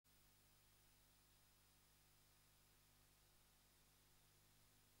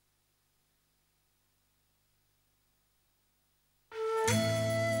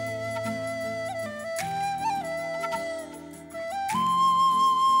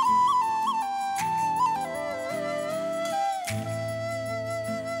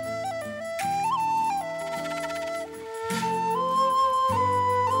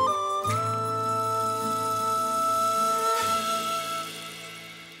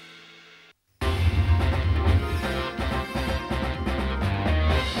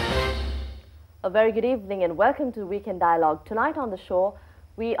A very good evening and welcome to Weekend Dialogue. Tonight on the show,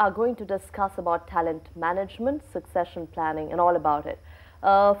 we are going to discuss about talent management, succession planning and all about it.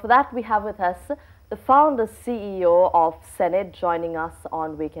 For that, we have with us the founder CEO of hSenid joining us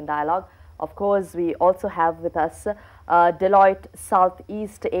on Weekend Dialogue. Of course, we also have with us Deloitte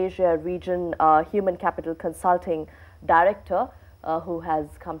Southeast Asia Region Human Capital Consulting Director who has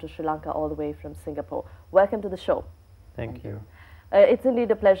come to Sri Lanka all the way from Singapore. Welcome to the show. Thank you. It's indeed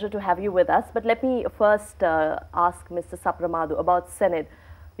a pleasure to have you with us. But let me first ask Mr. Saparamadu about hSenid.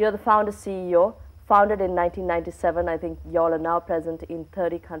 You're the founder CEO, founded in 1997. I think you all are now present in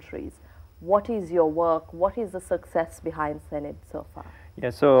 30 countries. What is your work? What is the success behind hSenid so far? Yeah,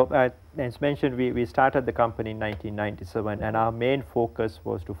 so as mentioned, we started the company in 1997, and our main focus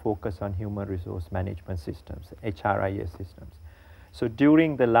was to focus on human resource management systems, HRIS systems. So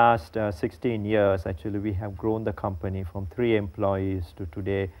during the last 16 years, actually, we have grown the company from 3 employees to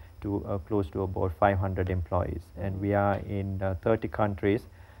today to close to about 500 employees. And we are in 30 countries,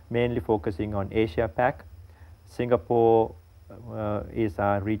 mainly focusing on Asia Pac. Singapore is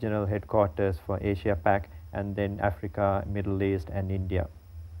our regional headquarters for Asia Pac, and then Africa, Middle East, and India.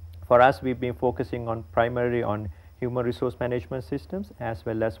 For us, we've been focusing on primarily on human resource management systems as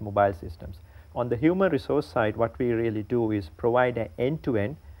well as mobile systems. On the human resource side, what we really do is provide an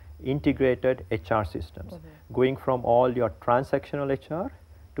end-to-end integrated HR systems, going from all your transactional HR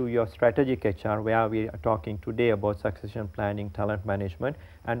to your strategic HR, where we are talking today about succession planning, talent management,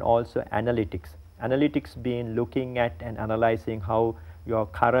 and also analytics. Analytics being looking at and analyzing how your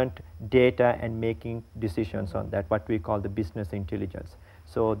current data and making decisions on that, what we call the business intelligence.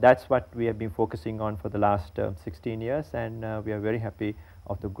 So that's what we have been focusing on for the last 16 years, and we are very happy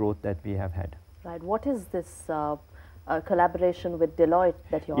of the growth that we have had. Right. What is this collaboration with Deloitte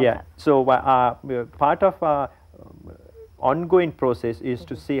that you all have? So part of our ongoing process is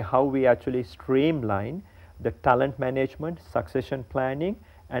to see how we actually streamline the talent management, succession planning,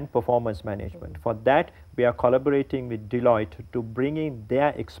 and performance management. For that, we are collaborating with Deloitte to bring in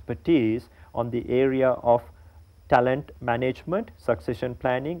their expertise on the area of talent management, succession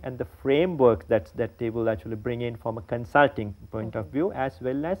planning, and the framework that they will actually bring in from a consulting point of view, as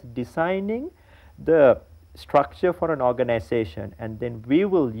well as designing the structure for an organization, and then we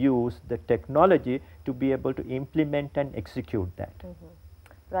will use the technology to be able to implement and execute that.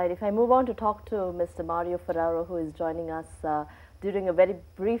 Right. If I move on to talk to Mr. Mario Ferraro, who is joining us during a very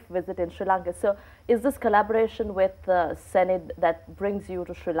brief visit in Sri Lanka. So is this collaboration with hSenid that brings you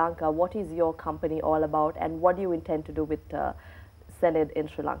to Sri Lanka? What is your company all about, and what do you intend to do with hSenid in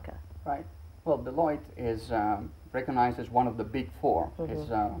Sri Lanka? Right. Well, Deloitte is recognized as one of the big 4. It's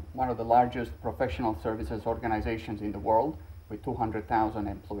one of the largest professional services organizations in the world with 200,000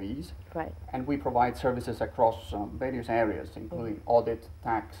 employees. Right. And we provide services across various areas, including audit,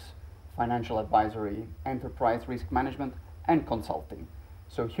 tax, financial advisory, enterprise risk management, and consulting.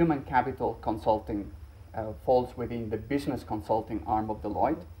 So human capital consulting falls within the business consulting arm of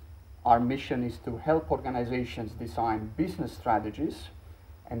Deloitte. Our mission is to help organizations design business strategies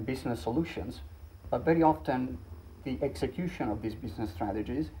and business solutions, but very often the execution of these business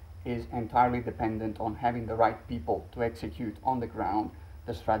strategies is entirely dependent on having the right people to execute on the ground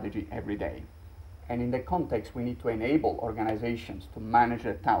the strategy every day. And in that context, we need to enable organizations to manage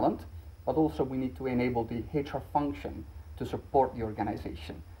their talent, but also we need to enable the HR function to support the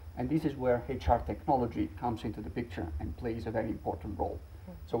organization. And this is where HR technology comes into the picture and plays a very important role.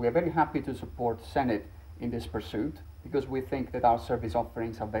 So we are very happy to support hSenid in this pursuit, because we think that our service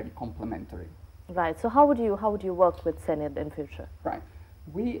offerings are very complementary. Right. So how would you work with hSenid in future? Right.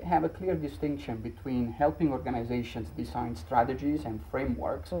 We have a clear distinction between helping organizations design strategies and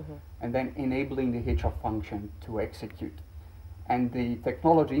frameworks, and then enabling the HR function to execute. And the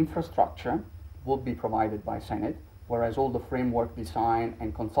technology infrastructure will be provided by hSenid, whereas all the framework design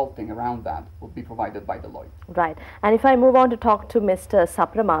and consulting around that will be provided by Deloitte. Right. And if I move on to talk to Mr.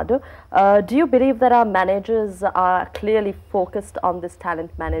 Saparamadu, do you believe that our managers are clearly focused on this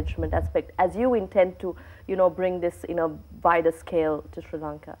talent management aspect, as you intend to, bring this in a wider scale to Sri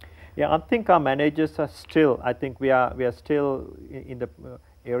Lanka? Yeah, I think our managers are still, I think we are still in the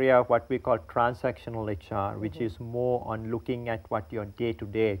area of what we call transactional HR, which is more on looking at what your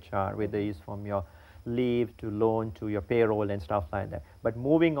day-to-day HR, whether it's from your leave to loan to your payroll and stuff like that. But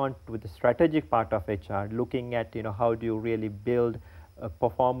moving on to the strategic part of HR, looking at how do you really build a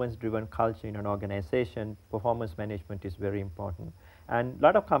performance-driven culture in an organization. Performance management is very important. And a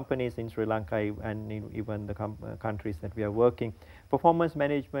lot of companies in Sri Lanka and even the countries that we are working, performance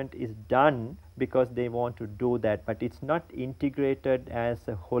management is done because they want to do that, but it's not integrated as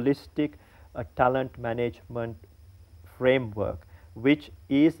a holistic talent management framework which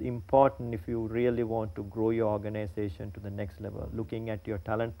is important if you really want to grow your organization to the next level. Looking at your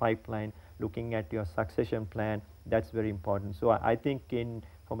talent pipeline, looking at your succession plan, that's very important. So I think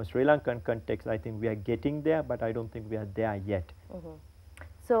from a Sri Lankan context, I think we are getting there, but I don't think we are there yet.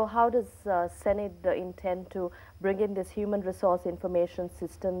 So how does hSenid intend to bring in this human resource information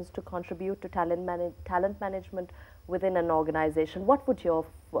systems to contribute to talent management within an organization? What would your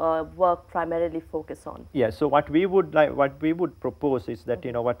work primarily focus on? Yeah, so what we would propose is that,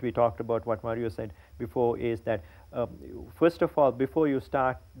 you know, what we talked about, what Mario said before, is that first of all, before you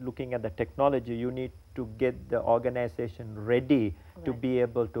start looking at the technology, you need to get the organization ready to be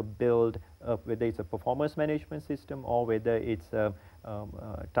able to build, whether it's a performance management system or whether it's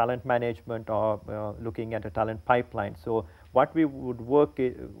talent management or looking at a talent pipeline. So what we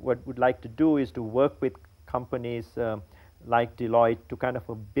would like to do is to work with companies like Deloitte to kind of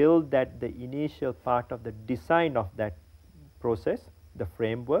build the initial part of the design of that process, the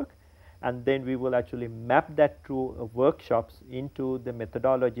framework, and then we will actually map that through workshops into the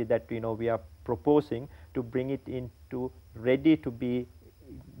methodology that, you know, we are proposing to bring it into ready to be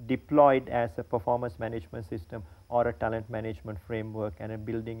deployed as a performance management system or a talent management framework, and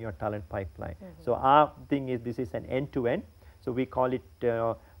building your talent pipeline. So our thing is, this is an end-to-end. So we call it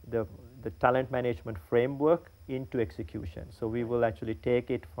the talent management framework into execution. So we will actually take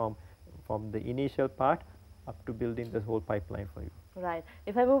it from the initial part up to building this whole pipeline for you. Right.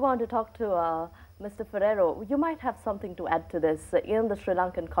 If I move on to talk to Mr. Ferraro, you might have something to add to this in the Sri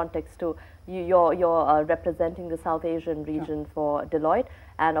Lankan context too. You're representing the South Asian region for Deloitte,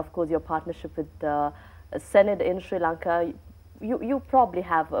 and of course your partnership with hSenid in Sri Lanka. You probably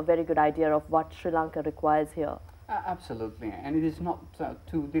have a very good idea of what Sri Lanka requires here. Absolutely, and it is not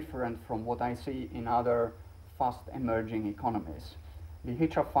too different from what I see in other fast emerging economies. The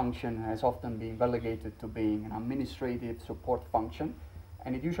HR function has often been relegated to being an administrative support function,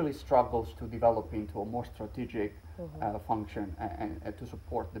 and it usually struggles to develop into a more strategic function and to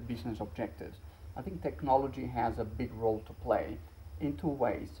support the business objectives. I think technology has a big role to play in two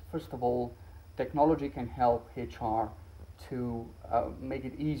ways. First of all, technology can help HR to make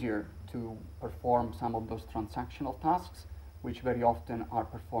it easier to perform some of those transactional tasks, which very often are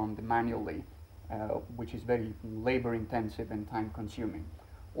performed manually, which is very labor intensive and time consuming.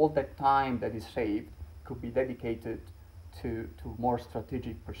 All that time that is saved could be dedicated to more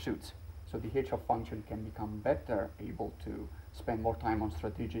strategic pursuits. So the HR function can become better able to spend more time on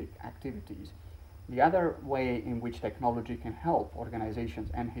strategic activities. The other way in which technology can help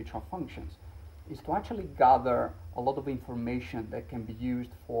organizations and HR functions is to actually gather a lot of information that can be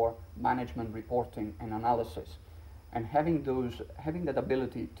used for management reporting and analysis. And having that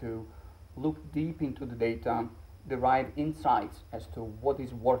ability to look deep into the data, derive insights as to what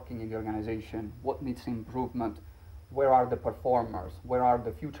is working in the organization, what needs improvement, where are the performers, where are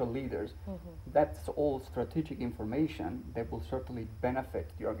the future leaders. That's all strategic information that will certainly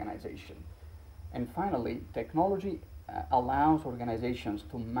benefit the organization. And finally, technology allows organizations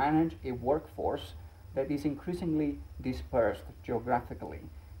to manage a workforce that is increasingly dispersed geographically.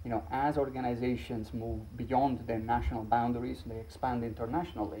 You know, as organizations move beyond their national boundaries, they expand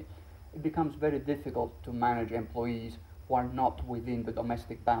internationally, it becomes very difficult to manage employees who are not within the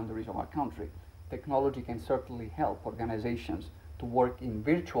domestic boundaries of our country. Technology can certainly help organizations to work in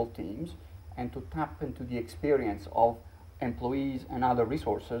virtual teams and to tap into the experience of employees and other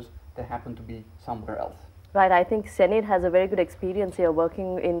resources that happen to be somewhere else. Right, I think hSenid has a very good experience here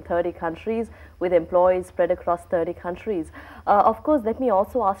working in 30 countries with employees spread across 30 countries. Of course, let me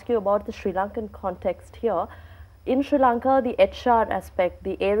also ask you about the Sri Lankan context here. In Sri Lanka, the HR aspect,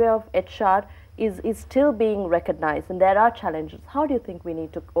 the area of HR is still being recognized, and there are challenges. How do you think we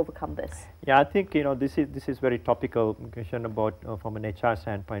need to overcome this? Yeah, I think, you know, this is very topical question about from an HR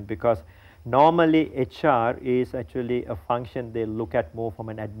standpoint, because normally HR is actually a function they look at more from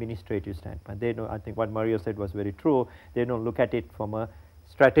an administrative standpoint. They don't, I think what Mario said was very true, they don't look at it from a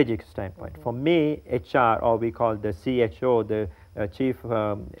strategic standpoint. For me, HR, or we call the CHO, the Chief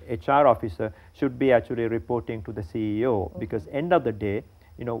HR Officer, should be actually reporting to the CEO, because end of the day,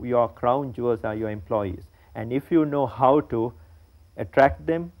 you know, your crown jewels are your employees. And if you know how to attract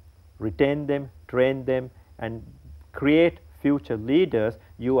them, retain them, train them, and create future leaders,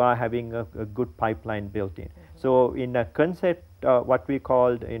 you are having a good pipeline built in. So in a concept, what we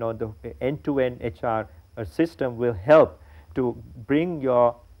called, you know, the end-to-end HR system will help to bring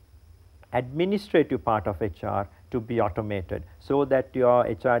your administrative part of HR to be automated, so that your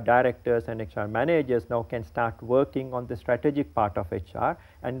HR directors and HR managers now can start working on the strategic part of HR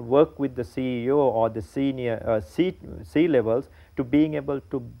and work with the CEO or the senior C levels to being able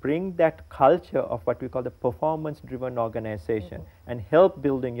to bring that culture of what we call the performance driven organization and help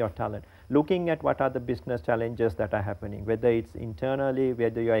building your talent, looking at what are the business challenges that are happening, whether it's internally,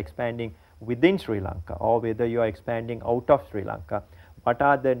 whether you are expanding within Sri Lanka or whether you are expanding out of Sri Lanka, what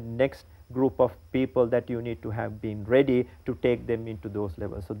are the next group of people that you need to have been ready to take them into those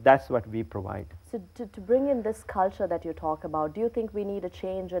levels. So that's what we provide. So to bring in this culture that you talk about, do you think we need a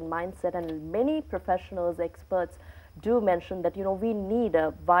change in mindset? And many professionals, experts do mention that, you know, we need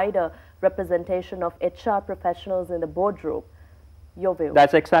a wider representation of HR professionals in the boardroom. Your view?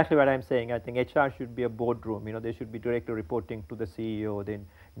 That's exactly what I'm saying. I think HR should be a boardroom. You know, they should be directly reporting to the CEO, then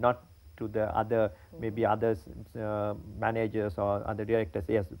not to the other, maybe others, managers or other directors.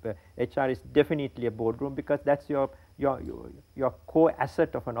 Yes, HR is definitely a boardroom, because that's your core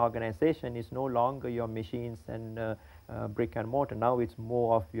asset of an organization is no longer your machines and brick and mortar. Now it's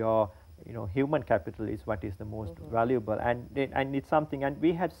more of your, you know, human capital is what is the most valuable, and it's something. And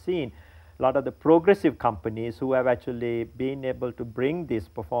we have seen a lot of the progressive companies who have actually been able to bring this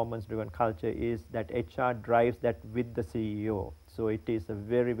performance-driven culture is that HR drives that with the CEO. So it is a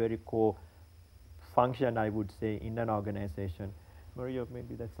very, very core function, I would say, in an organization. Maria,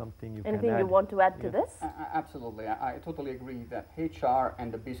 maybe that's something you can add. Anything you want to add to this? Absolutely. I totally agree that HR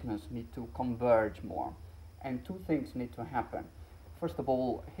and the business need to converge more. And two things need to happen. First of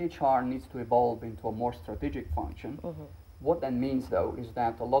all, HR needs to evolve into a more strategic function. What that means, though, is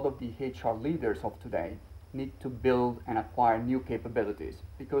that a lot of the HR leaders of today need to build and acquire new capabilities,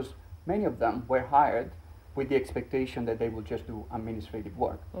 because many of them were hired with the expectation that they will just do administrative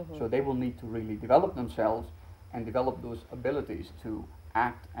work. So they will need to really develop themselves and develop those abilities to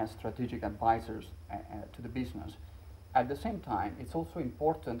act as strategic advisors to the business. At the same time, it's also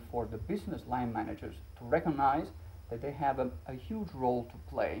important for the business line managers to recognize that they have a huge role to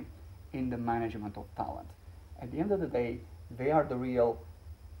play in the management of talent. At the end of the day, they are the real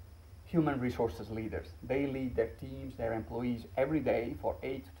human resources leaders. They lead their teams, their employees every day for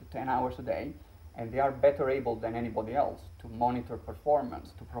 8 to 10 hours a day, and they are better able than anybody else to monitor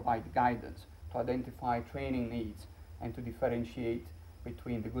performance, to provide guidance, to identify training needs, and to differentiate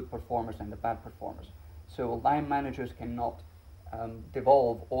between the good performers and the bad performers. So line managers cannot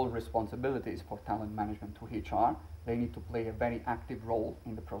devolve all responsibilities for talent management to HR. They need to play a very active role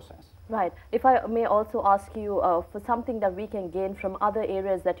in the process. Right. If I may also ask you for something that we can gain from other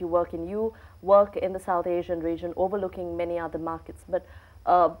areas that you work in. You work in the South Asian region, overlooking many other markets. But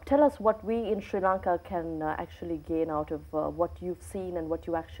tell us what we in Sri Lanka can actually gain out of what you've seen and what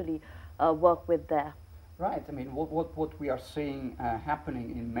you actually work with there. Right. I mean, what we are seeing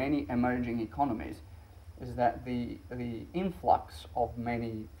happening in many emerging economies is that the influx of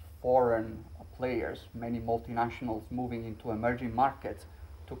many foreign players, many multinationals moving into emerging markets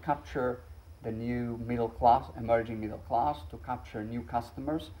to capture the new middle class, emerging middle class, to capture new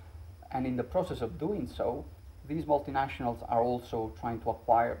customers. And in the process of doing so, these multinationals are also trying to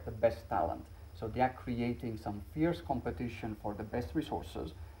acquire the best talent. So they are creating some fierce competition for the best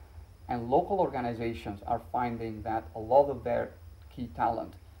resources. And local organizations are finding that a lot of their key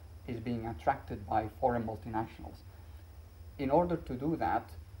talent is being attracted by foreign multinationals. In order to do that,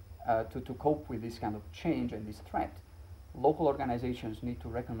 to cope with this kind of change and this threat, local organizations need to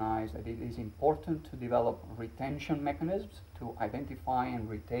recognize that it is important to develop retention mechanisms to identify and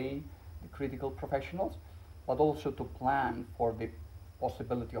retain the critical professionals, but also to plan for the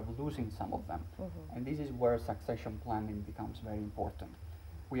possibility of losing some of them. And this is where succession planning becomes very important.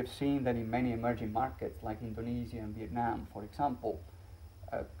 We have seen that in many emerging markets like Indonesia and Vietnam, for example,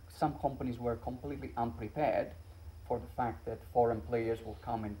 some companies were completely unprepared for the fact that foreign players will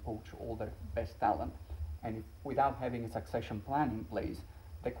come and poach all their best talent. And if, without having a succession plan in place,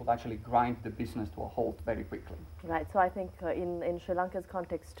 they could actually grind the business to a halt very quickly. Right. So I think in Sri Lanka's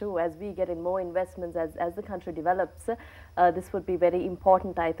context too, as we get in more investments, as the country develops, this would be very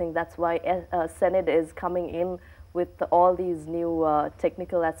important. I think that's why hSenid is coming in with all these new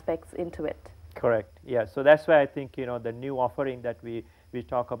technical aspects into it. Correct. Yeah. So that's why I think, you know, the new offering that we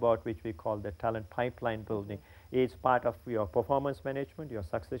talk about, which we call the talent pipeline building, is part of your performance management, your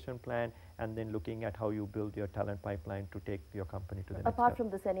succession plan, and then looking at how you build your talent pipeline to take your company to the next level. Apart from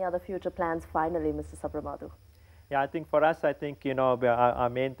this, any other future plans finally, Mr. Saparamadu? Yeah, I think for us, I think, you know, our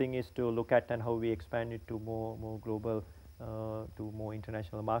main thing is to look at and how we expand it to more global, to more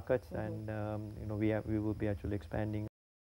international markets, and you know, we will be actually expanding